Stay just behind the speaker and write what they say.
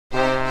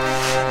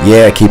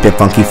Yeah, keep it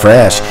funky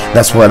fresh.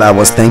 That's what I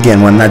was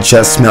thinking when I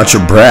just smelt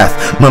your breath.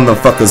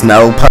 Motherfuckers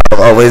know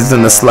always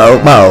in the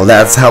slow-mo.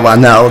 That's how I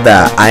know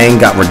that I ain't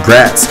got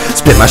regrets.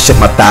 Spit my shit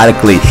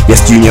methodically.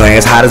 Yes, Junior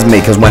ain't as hot as me,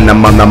 cause when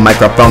I'm on the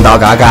microphone,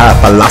 dog, I got a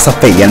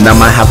philosophy. And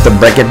I'ma have to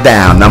break it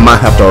down, I'ma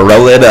have to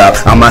roll it up,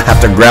 I'ma have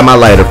to grab my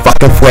lighter,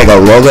 fucking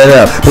fuego, roll it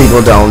up.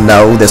 People don't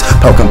know this,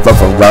 poking flow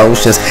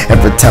ferocious.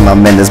 Every time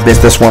I'm in this bitch,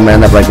 they're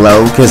swarming up like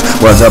locusts.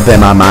 Words up in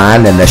my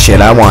mind and the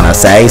shit I wanna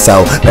say.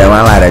 So,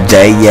 blowing like a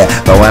J, yeah,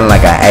 blowing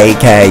like a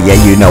AK. Yeah,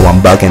 you know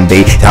I'm bucking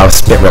B, I'll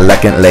spit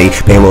reluctantly.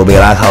 People be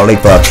like, holy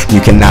fuck,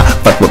 you cannot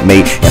fuck with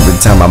me. Every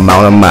time I'm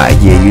on a mic,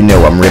 yeah, you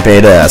know I'm rip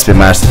it up. Spit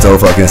my shit so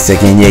fucking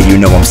sick, and yeah, you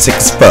know I'm sick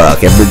as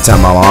fuck. Every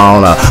time I'm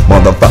on a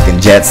motherfucking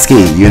jet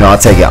ski, you know I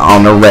take it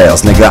on the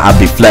rails, nigga. I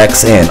be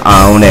flexing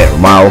on it,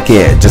 walk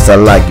it, just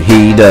like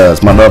he does.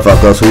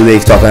 Motherfuckers, who they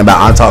talking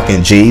about? I'm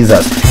talking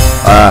Jesus.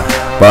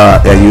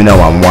 But yeah, you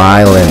know I'm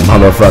wildin'.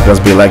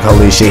 Motherfuckers be like,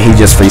 holy shit, he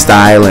just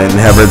freestyling.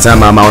 Every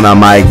time I'm on a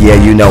mic, yeah,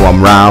 you know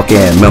I'm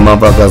rockin'.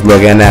 Motherfuckers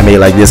looking at me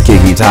like this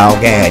kid keep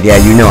talking. Yeah,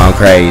 you know I'm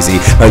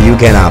crazy, but you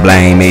cannot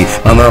blame me.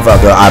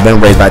 Motherfucker, I've been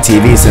raised by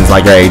TV since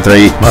like grade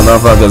 3.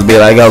 Motherfuckers be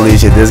like, holy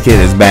shit, this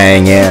kid is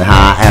banging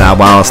hot and I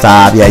won't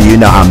stop. Yeah, you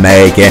know I'm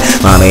making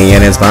money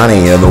and it's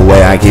funny the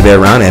way I keep it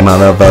running.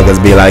 Motherfuckers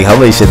be like,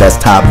 holy shit, that's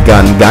Top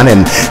Gun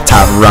gunning,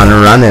 Top Run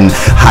running,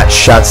 hot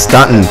shot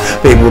stunting.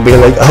 People be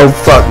like, oh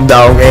fuck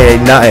dog,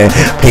 ain't nothing.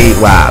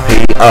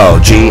 P-Y-P-O-G-I-G-O,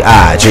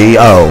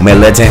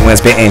 militant when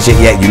spitting shit,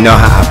 yeah, you know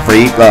how I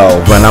free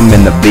flow. When I'm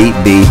in the beat,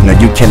 no,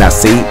 you cannot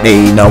see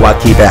me. No, I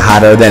keep it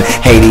hotter than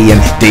Haiti and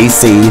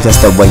DC.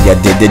 That's the way I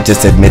did it,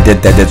 just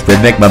admitted that it's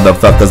rhythmic.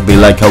 Motherfuckers be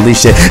like, holy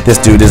shit, this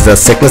dude is a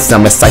cyclist.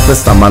 I'm a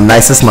cyclist, I'm a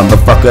nicest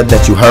motherfucker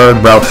that you heard,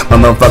 bro.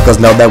 Motherfuckers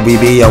know that we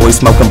be always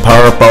smoking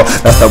purple.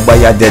 That's the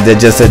way I did it,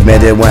 just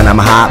admit it when I'm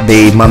hot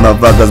beat.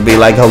 Motherfuckers be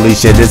like, holy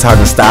shit, it's hard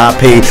to stop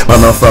P.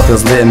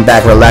 Motherfuckers sitting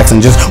back, relaxing,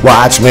 just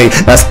watch me.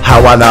 That's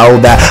how I know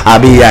that I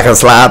be acting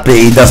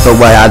sloppy. That's the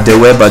way I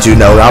do it, but you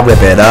know I'll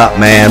rip it up,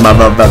 man.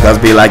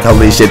 Motherfuckers be like,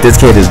 holy shit, this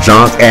kid is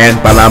drunk. And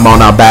when I'm on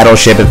a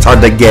battleship, it's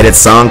hard to get it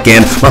sunk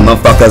in.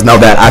 Motherfuckers know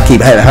that I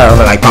keep head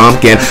like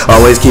pumpkin,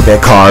 always keep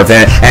it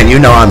carving, and you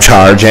know I'm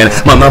charging.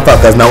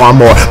 Motherfuckers know I'm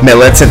more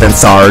militant than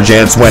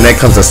sergeants when it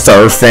comes to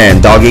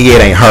surfing. Doggy,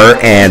 it ain't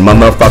hurting.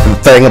 Motherfucking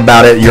thing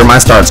about it, your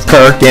mind starts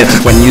kirking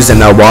when using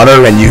the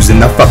water and using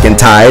the fucking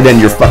tide, and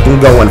you're fucking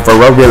going for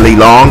a really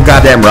long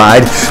goddamn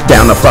ride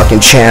down the fucking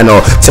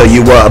channel till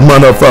you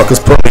motherfuckers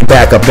put me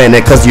back up in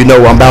it, cause you know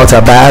I'm about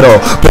to battle.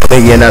 Put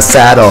me in a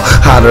saddle,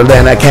 hotter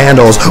than a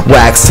candles,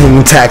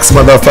 waxing tax.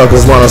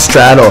 Motherfuckers wanna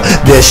straddle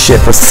this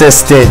shit,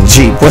 persistent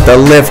Jeep with a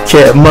lift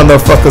kit.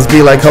 Motherfuckers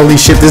be like, holy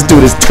shit, this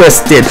dude is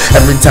twisted.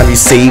 Every time you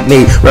see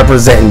me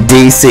representing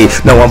DC,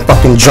 no, I'm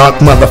fucking drunk,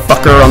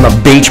 motherfucker, on the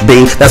beach,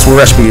 B. That's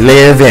where I should be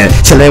living,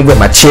 chilling with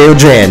my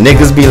children.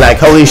 Niggas be like,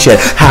 holy shit,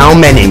 how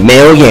many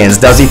millions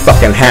does he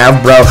fucking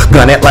have, bro?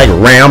 Gun it like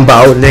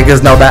Rambo.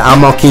 Niggas know that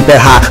I'm gonna keep it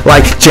hot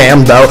like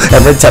Jambo.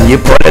 Every time you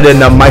put it in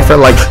the mic for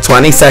like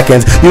 20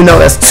 seconds, you know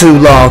that's too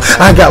long.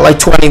 I got like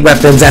 20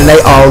 weapons and they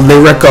all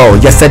lyrical.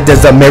 Yes, it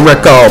is a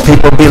miracle.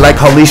 People be like,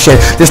 holy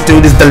shit, this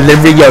dude is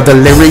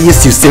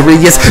delirious, you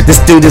serious? This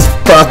dude is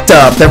fucked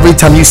up. Every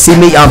time you see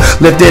me, I'm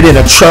lifted in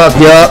a truck,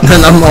 yup,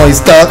 and I'm always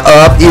stuck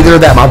up. Either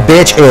that my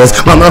bitch is.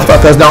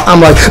 Motherfuckers know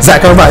I'm like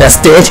Zachariah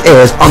Stitch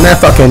is on that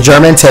fucking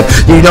German tip.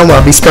 You don't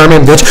wanna be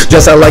sperming, bitch,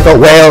 just like a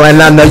whale,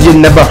 and I know you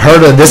never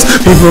heard of this.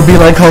 People be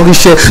like, holy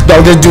shit,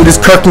 dog, this dude is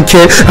Kirkin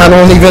kid. I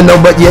don't even know,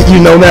 but yet you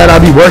know that I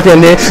be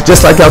working it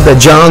just like out the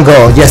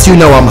jungle. Yes, you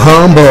know I'm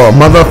humble.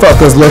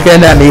 Motherfuckers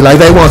looking at me like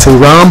they want to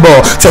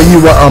rumble. Tell you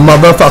what, a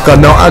motherfucker,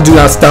 no, I do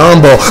not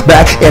stumble.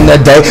 Back in the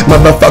day,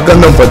 motherfucker,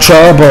 known for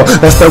trouble.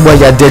 That's the way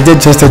I did it,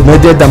 just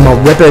admitted I'ma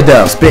rip it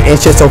up. Spitting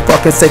shit so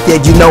fucking sick,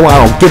 yeah, you know I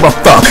don't give a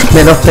fuck.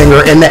 Middle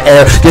finger in the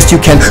air, yes, you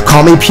can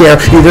call me Pierre.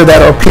 Either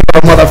that or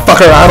Pierre,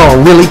 motherfucker, I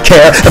don't really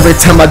care. Every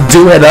time I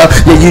do it up,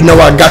 yeah, you know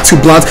I got 2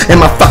 blunts in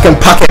my fucking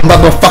pocket.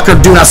 Motherfucker,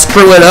 do not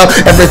screw it up.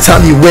 Every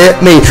time you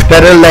with me,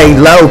 better lay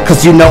low,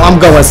 cause you know I'm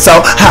going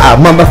so high.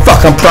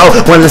 Motherfucking pro,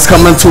 when it's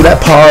coming to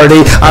that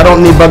party, I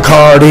don't need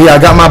Bacardi. I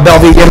got my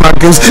Belvy and my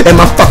Goose and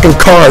my fucking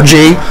car,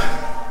 G.